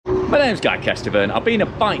My name's Guy Kesterburn. I've been a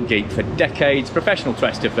bike geek for decades, professional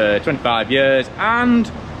tester for 25 years, and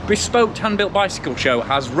Bespoked Handbuilt Bicycle Show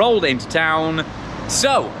has rolled into town.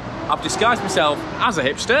 So, I've disguised myself as a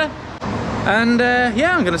hipster, and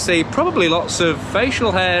yeah, I'm going to see probably lots of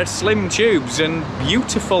facial hair, slim tubes, and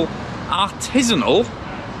beautiful artisanal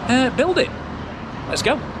building. Let's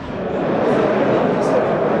go.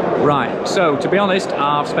 Right, so to be honest,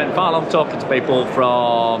 I've spent far long talking to people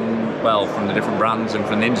from the different brands and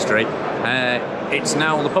from the industry. It's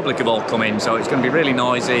now the public have all come in, so it's going to be really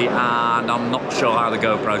noisy, and I'm not sure how the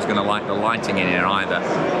GoPro's going to like the lighting in here either.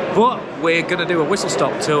 But we're going to do a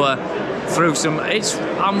whistle-stop tour through some...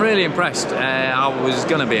 I'm really impressed. I was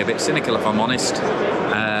going to be a bit cynical, if I'm honest,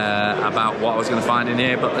 about what I was going to find in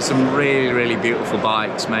here, but there's some really, really beautiful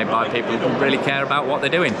bikes made by people who really care about what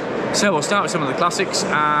they're doing. So we'll start with some of the classics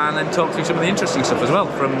and then talk through some of the interesting stuff as well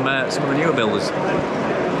from some of the newer builders.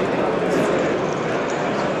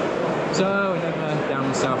 So down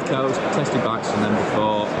the south coast, tested bikes from them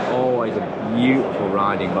before. Always a beautiful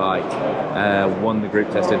riding bike. One the group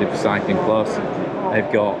test I did for Cycling Plus. They've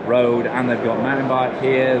got road and they've got mountain bike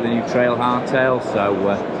here, the new trail hardtail, so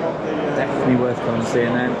definitely worth coming and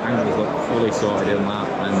seeing them. Angles look fully sorted in that,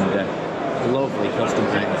 and lovely custom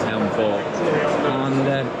painted helm fork, and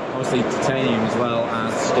obviously titanium as well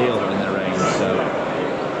as steel in their range, so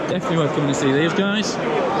definitely worth coming to see these guys.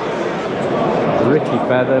 Ricky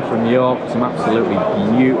Feather from York, some absolutely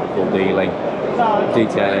beautiful detailing. I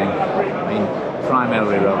mean,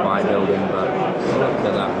 primarily road bike building, but look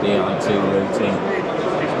at that DI2 routing,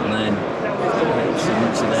 and then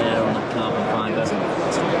signature there on that carbon fibre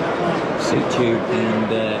seat tube and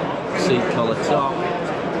seat collar top.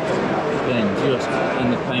 Again, just in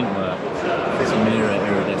the paintwork, it's a mirror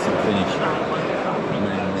iridescent finish.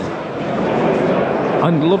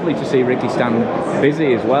 And lovely to see Ricky stand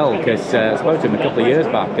busy as well, because I spoke to him a couple of years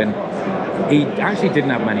back, and he actually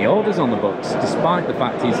didn't have many orders on the books, despite the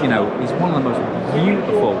fact he's one of the most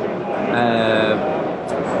beautiful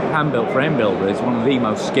hand-built frame builders, one of the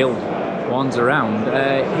most skilled ones around.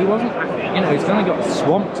 He wasn't, he's kind of got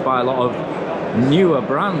swamped by a lot of newer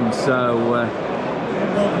brands, so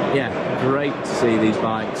yeah, great to see these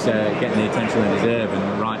bikes getting the attention they deserve,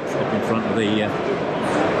 and right up in front of the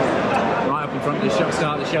shop,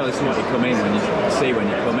 start of the show. This is what you come in when you see when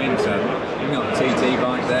you come in. So you've got the TT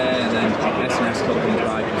bike there, and then S&S Company's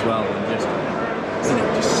bike as well, and just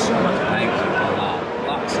so much paint on that.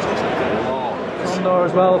 That's just a lot. Condor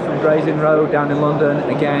as well from Grazing Road down in London.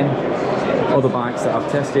 Again, other bikes that I've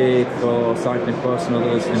tested for Cycling Plus and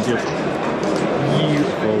others, and just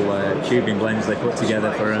beautiful tubing blends they put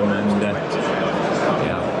together for them, and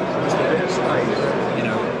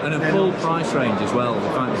and a full price range as well. The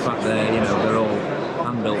fact they're all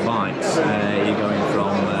hand-built bikes. You're going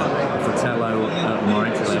from Fratello at more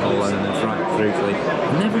entry level, and then right through to I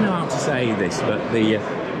never know how to say this, but the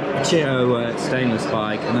Chio stainless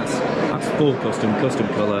bike, and that's full custom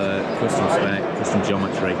colour, custom spec, custom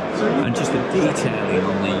geometry, and just the detailing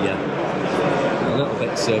on the little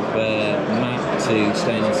bits of matte to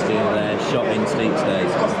stainless steel there, shot in steep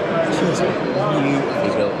stays. Just a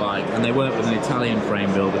beautifully built bike, and they work with an Italian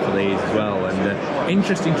frame builder for these as well. And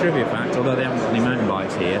interesting trivia fact, although they haven't got any mountain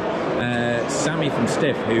bikes here, Sammy from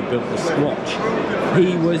Stiff, who built the Squatch,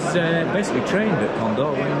 he was basically trained at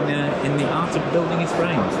Condor in the art of building his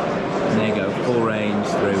frames. And there you go, full range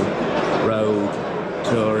through road,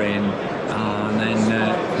 touring, and then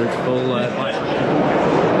through full bike.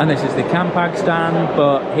 And this is the Campag stand,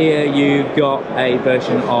 but here you've got a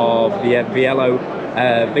version of the Viello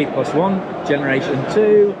V+1 Generation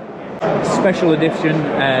 2 Special Edition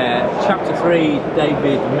Chapter 3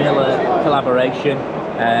 David Miller collaboration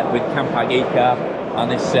with Campag E-Car, and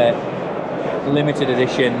this limited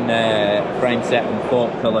edition frame set and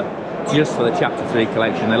fork colour just for the Chapter 3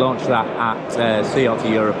 collection. They launched that at CRT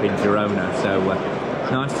Europe in Girona, so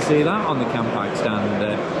nice to see that on the Campag stand.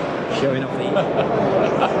 Showing off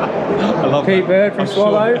the Pete Bird from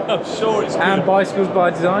Swallow, I'm sure it's and Bicycles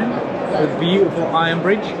by Design with beautiful iron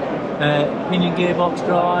bridge, pinion gearbox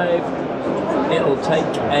drive. It'll take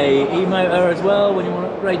a e-motor as well when you want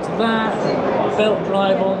to upgrade to that. Belt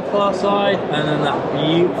drive on the far side, and then that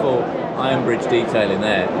beautiful iron bridge detailing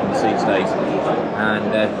there on the seat stays,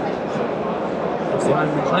 and that's the iron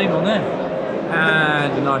bridge name on there,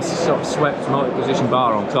 and a nice sort of swept multi-position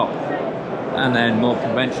bar on top. And then more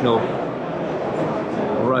conventional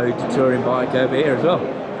road touring bike over here as well.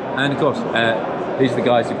 And of course, these are the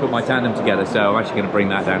guys who put my tandem together, so I'm actually going to bring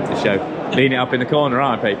that down to the show. Lean it up in the corner,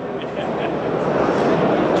 aren't I, Pete?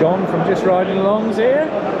 John from Just Riding Along's here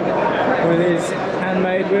with his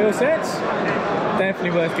handmade wheel sets.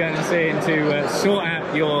 Definitely worth going and seeing to sort out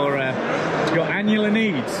your annular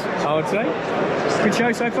needs, I would say. Good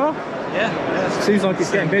show so far? Yeah. Seems like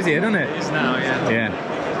it's getting busier, doesn't it? It is now, yeah. Yeah.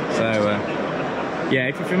 So, yeah,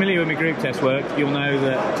 if you're familiar with my group test work, you'll know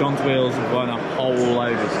that John's Wheels have won a whole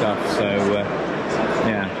load of stuff. So,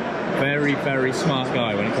 yeah, very, very smart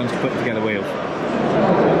guy when it comes to putting together wheels.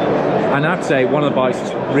 And I have to say, one of the bikes,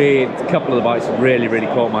 a couple of the bikes really, really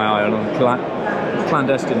caught my eye on the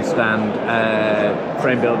clandestine stand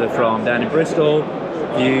frame builder from down in Bristol.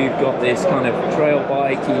 You've got this kind of trail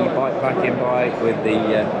bikey, bike packing bike with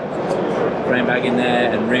the frame bag in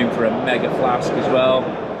there and room for a mega flask as well.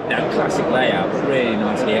 Now, classic layout, but really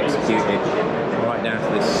nicely executed, right down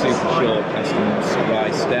to this super short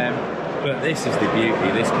custom stem. But this is the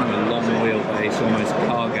beauty, this kind of long wheelbase, almost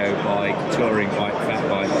cargo bike, touring bike, fat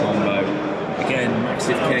bike combo. Again,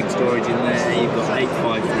 massive keg storage in there, you've got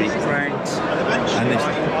 853 cranks, and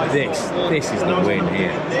this is the win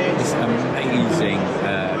here. This amazing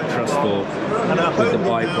truss fork with the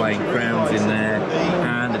biplane crowns in there,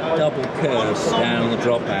 and a double curve down on the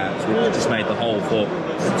dropouts, which just made the whole fork.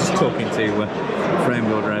 Just talking to a frame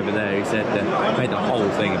builder over there, he said made the whole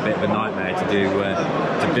thing a bit of a nightmare to do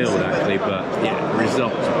to build actually, but yeah, the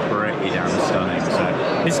results are pretty damn stunning.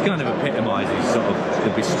 So this kind of epitomises sort of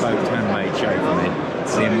the bespoke handmade show for me.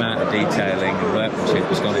 The amount of detailing and workmanship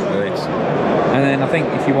that's gone into this. And then I think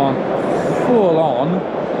if you want full on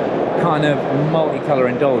kind of multicolour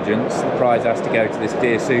indulgence, the prize has to go to this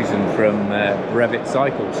Dear Susan from Revit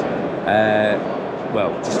Cycles.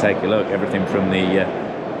 Well, just take a look, everything from the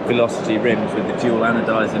Velocity rims with the dual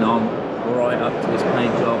anodizing on, right up to this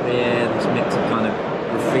paint job here, this mix of kind of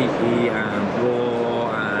graffiti and raw,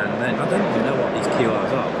 and then I don't even know what these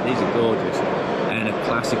QRs are, but these are gorgeous. And a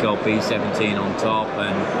classic old B17 on top,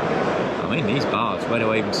 and I mean these bars, where do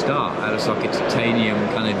I even start? Out of socket titanium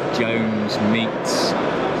kind of Jones meets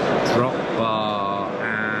drop bar,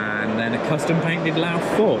 and then a custom painted Lauf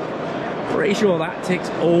fork. Pretty sure that ticks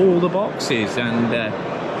all the boxes, and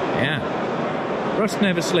yeah. Rust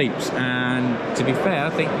never sleeps, and to be fair, I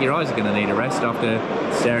think your eyes are going to need a rest after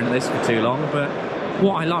staring at this for too long. But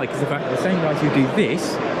what I like is the fact that the same guys who do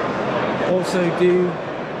this also do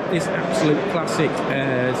this absolute classic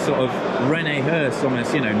sort of René Hurst,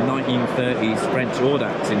 almost, you know, 1930s French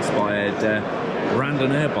Audax inspired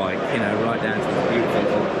randonneur bike, you know, right down to the beautiful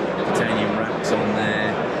little titanium wraps on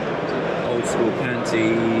there, old school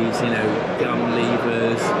panties, you know, gum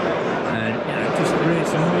levers, and you know, just really,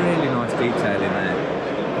 some really nice detail in there.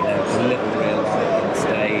 You know, a little real light in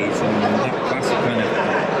stays, and that classic kind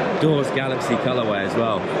of Doors Galaxy colourway as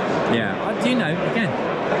well. Yeah, I do know, again,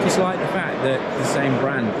 just like the fact that the same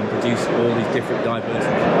brand can produce all these different diverse.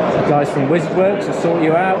 The guys from Wizardworks will sort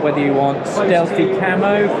you out, whether you want stealthy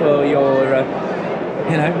camo for your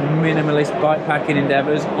you know, minimalist bike packing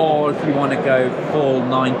endeavours, or if you want to go full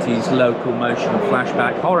 90s local motion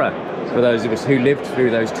flashback horror for those of us who lived through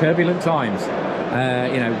those turbulent times.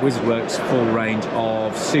 You know, Wizardworks full range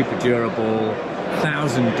of super durable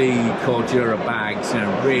 1000D Cordura bags, you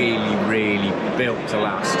know, really built to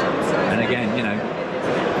last. And again, you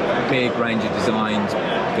know, big range of designs,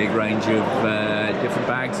 big range of different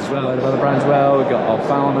bags as well. A load of other brands as well. We've got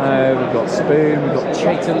Albano, we've got Spoon, we've got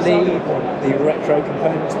Chater Lee, the retro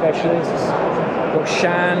component specialists. We've got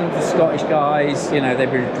Shan, the Scottish guys. You know,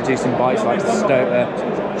 they've been producing bikes like the Stoker,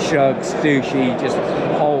 Shugs, Douchey, just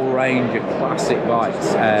a whole range of classic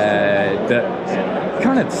bikes that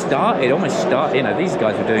kind of almost started, you know, these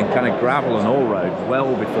guys were doing kind of gravel and all-road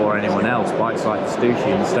well before anyone else, bikes like the Douchey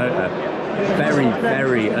and the Stoker.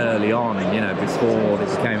 Very early on, and you know, before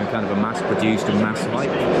this became a kind of a mass-produced and mass bike.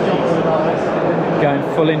 Going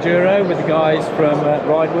full enduro with the guys from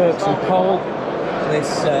Rideworks and Cole.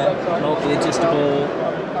 This multi-adjustable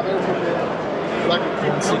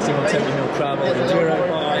 6170mm travel enduro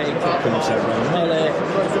bike, comes over on mullet,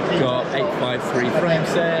 got 853 frame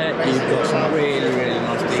set, you've got some really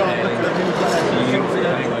nice detailing, beautiful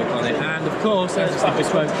paintwork on it, and of course, as it's the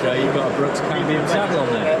Bespoke show, you've got a Brooks Cambium saddle on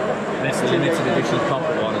there. And it's the limited edition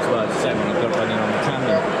copper one as well, the same one I've got running on the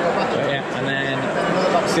tandem. But yeah, and then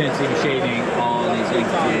CNC machining on these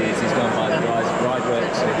linkages is done by the guys at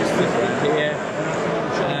Rideworks, so they just flip around here.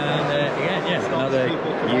 And yeah, another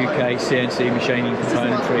UK CNC machining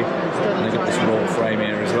componentry, and they've got this raw frame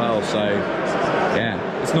here as well. So yeah,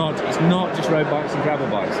 it's not just road bikes and gravel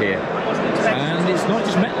bikes here, and it's not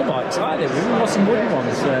just metal bikes either. We've even got some wooden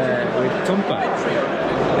ones with Tumpa.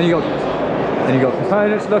 And you got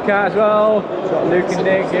components to look at as well. You've got Luke and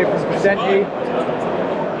Nick here from Presenti.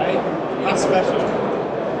 That's special.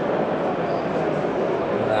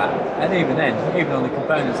 And even then, even on the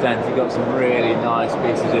component stands, you've got some really nice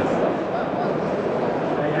pieces of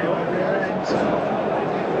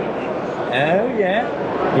Oh yeah.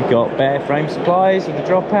 You've got bare frame supplies with the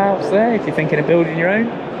dropouts there if you're thinking of building your own.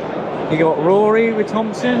 You got Rory with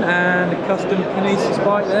Thompson and a custom Kinesis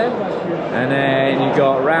bike there. And then you've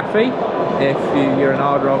got Raffi if you're an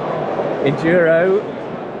hard rock enduro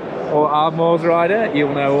or Ardmores rider.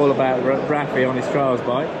 You'll know all about Raffi on his trials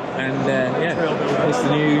bike. And yeah, it's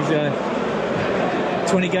the new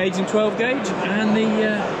 20 gauge and 12 gauge and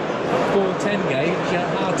the 410 gauge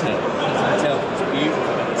hardtail. As I can tell, it's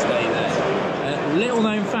beautiful stay there. Little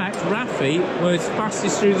known fact, Raffi was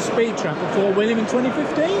fastest through the speed trap at Fort William in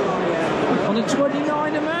 2015 on a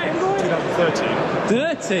 29er mountain bike.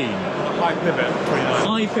 13. High pivot 29.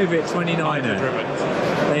 High pivot 29er.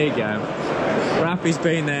 There you go. Raffi's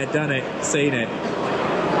been there, done it, seen it.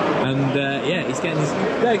 And yeah, he's getting his...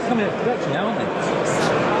 They're coming into production now, aren't they?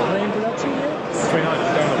 Are they in production yet? 29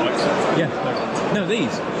 donor bikes. Yeah. No,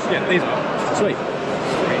 these. Yeah, these are. Sweet.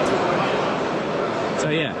 So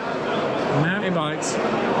yeah, mountain bikes,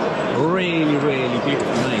 really, really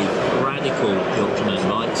beautifully made, radical Yorkshire mountain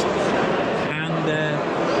bikes. And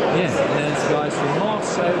yeah, and there's the guys from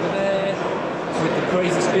Moss over there with the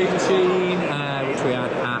crazy speed machine, which we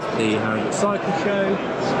had at the Harrogate Cycle Show.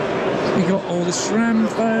 We got all the SRAM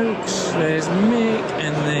folks, there's Mick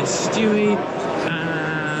and there's Stewie,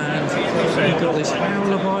 and we've got this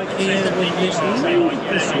Howler bike here with this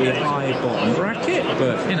ludicrously high bottom bracket,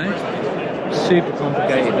 but you know, super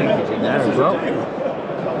complicated linkage in there as well.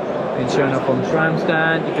 Been shown up on the SRAM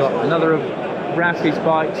stand. You've got another of Raffi's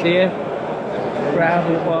bikes here,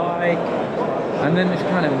 gravel bike, and then this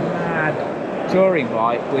kind of mad touring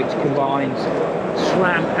bike which combines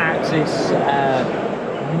SRAM axis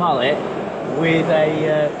mullet with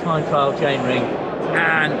a time trial chainring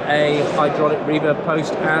and a hydraulic reverb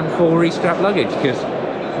post and 4 restrap luggage, because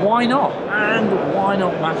why not? And why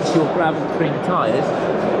not match your gravel trim tyres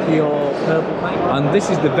to your purple paint? And this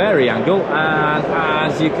is the vary angle, and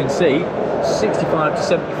as you can see, 65 to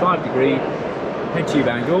 75 degree head tube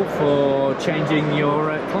angle for changing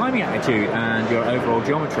your climbing attitude and your overall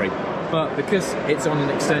geometry. But because it's on an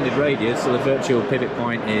extended radius, so the virtual pivot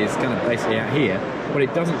point is kind of basically out here, what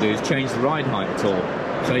it doesn't do is change the ride height at all.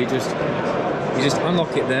 So you just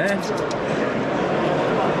unlock it there,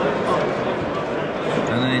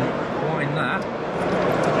 and then wind that,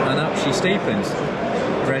 and up she steepens,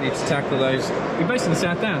 ready to tackle those. You're based in the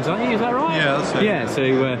South Downs, aren't you? Is that right? Yeah, that's right. Yeah, so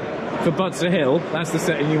for Bud's Hill, that's the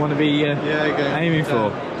setting you want to be aiming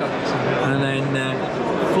for. And then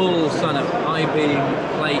full sun up I-beam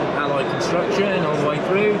plate alloy construction all the way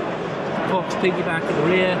through, Fox piggyback at the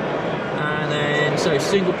rear, and then so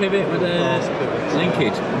single pivot with a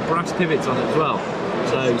linkage and brass pivots on it as well,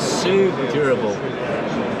 so super durable.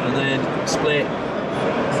 And then split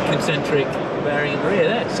concentric bearing at the rear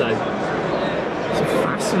there, so some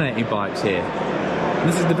fascinating bikes here.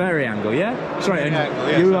 This is the very angle, yeah? Sorry, and angle,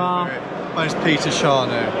 yes, you are... My name's Peter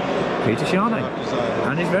Charno. Peter Charno.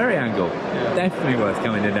 And his very angle. Yeah. Definitely worth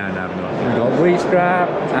coming in down and having a look. We've got Restrap,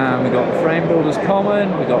 and we've got Frame Builders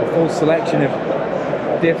Common, we've got a full selection of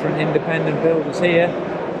different independent builders here.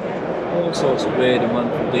 All sorts of weird and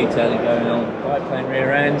wonderful detailing going on. Biplane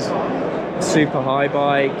rear ends, super high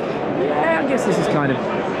bike. Yeah, I guess this is kind of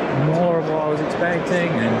more of what I was expecting.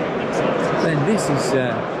 And then this is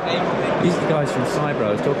these are the guys from Cybro.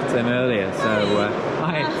 I was talking to them earlier. So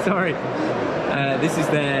hi, sorry. This is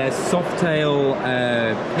their Softail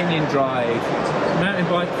pinion drive mountain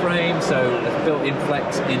bike frame, so a built-in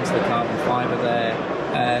flex into the carbon fibre there.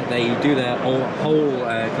 They do their whole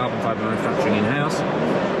carbon fibre manufacturing in-house.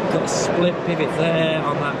 Got a split pivot there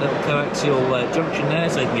on that little coaxial junction there,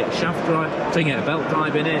 so you can get a shaft drive, so you can get a belt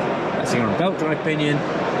drive in it, so you're on a belt drive pinion,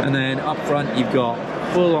 and then up front you've got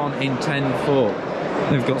full-on in 10 fork.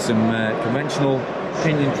 They've got some conventional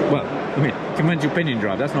pinion, well, I mean, conventional pinion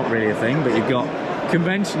drive, that's not really a thing, but you've got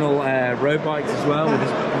conventional road bikes as well with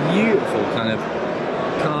this beautiful kind of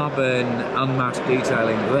carbon unmatched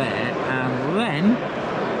detailing there. And then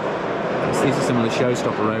these are some of the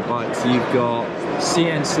showstopper road bikes. You've got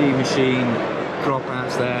CNC machine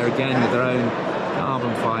dropouts there again with their own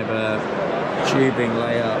carbon fibre tubing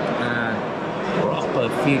layup and proper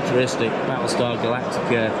futuristic Battlestar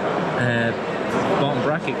Galactica bottom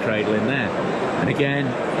bracket cradle in there. And again,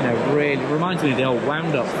 you know, really reminds me of the old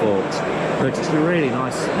wound-up forks, but just a really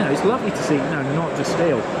nice, you know, it's lovely to see, you know, not just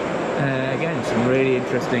steel. Again, some really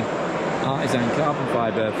interesting artisan carbon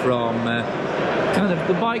fibre from kind of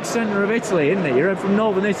the bike centre of Italy, isn't it? You're from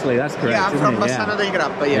northern Italy, that's correct, yeah, I'm from Bassano del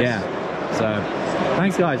Grappa, yes. Yeah, so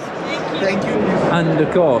thanks guys. Thank you. And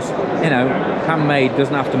of course, you know, handmade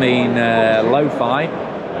doesn't have to mean lo-fi.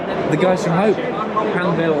 The guys from Hope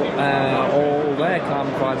hand-built all Blair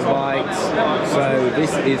carbon fibre bikes. So this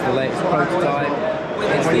is the latest prototype.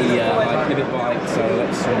 It's the high pivot bike. So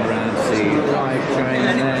let's swing around to see the drivetrain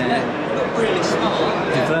there.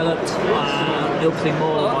 Developed, ilking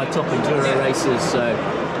more of my top enduro races. So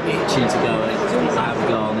itching to go and have a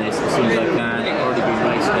go on this as soon as I can. Already been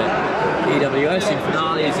raced at EWS in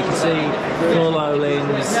finale, as you can see. Full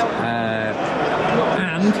O-lings,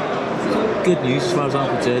 and good news as far as I'm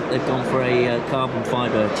concerned, they've gone for a carbon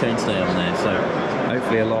fibre chainstay on there, so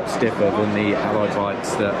hopefully a lot stiffer than the alloy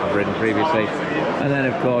bikes that I've ridden previously. And then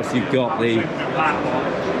of course you've got the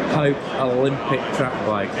Hope Olympic track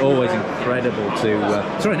bike, always incredible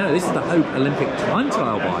to... sorry, no, this is the Hope Olympic time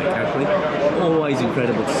trial bike, actually. Always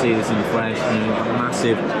incredible to see this in the flesh, you know,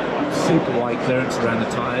 massive, super wide clearance around the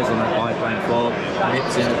tyres on that biplane fork,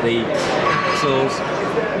 nips in at the axles,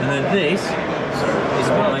 and then this is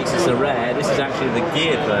what makes it so rare. This is actually the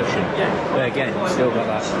geared version. But again, you've still got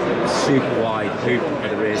that super wide hoop where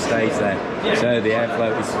the rear stays there. So the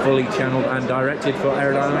airflow is fully channeled and directed for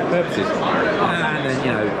aerodynamic purposes. And then,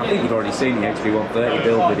 you know, I think you've already seen the XB130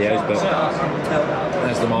 build videos, but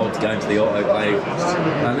there's the molds going to the autoclave.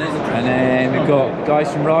 And then we've got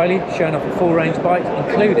guys from Riley showing off a full range bike,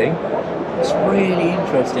 including, it's really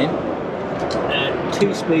interesting,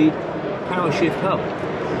 2-speed power shift hub.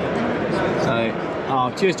 So,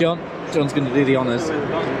 oh, cheers, John. John's going to do the honours.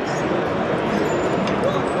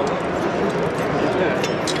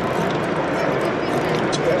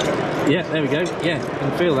 Yeah, there we go. Yeah, you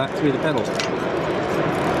can feel that through the pedals.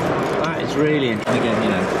 That is really interesting. Again, you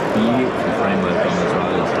know, beautiful framework on those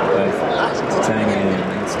riders, both titanium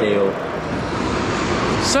and steel.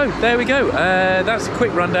 So, there we go. That's a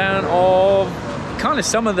quick rundown of kind of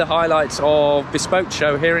some of the highlights of Bespoked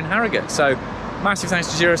show here in Harrogate. So, massive thanks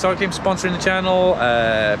to Zero Cycling for sponsoring the channel,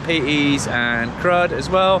 PEs and Crud as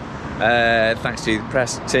well. Thanks to the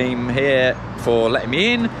press team here for letting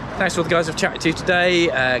me in. Thanks to all the guys I've chatted to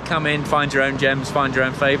today. Come in, find your own gems, find your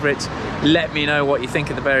own favourites. Let me know what you think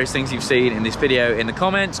of the various things you've seen in this video in the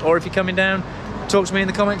comments, or if you're coming down, talk to me in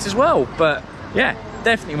the comments as well. But yeah,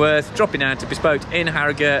 definitely worth dropping down to Bespoked in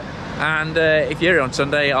Harrogate. And if you're here on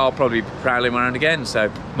Sunday, I'll probably be prowling around again,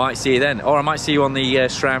 so might see you then. Or I might see you on the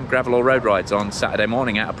SRAM gravel or road rides on Saturday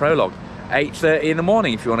morning at a prologue, 8:30 in the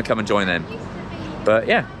morning if you want to come and join them. But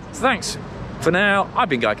yeah, so thanks. For now, I've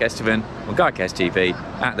been Guy Kesteven on Guy Kest TV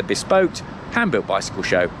at the Bespoked Handbuilt Bicycle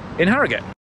Show in Harrogate.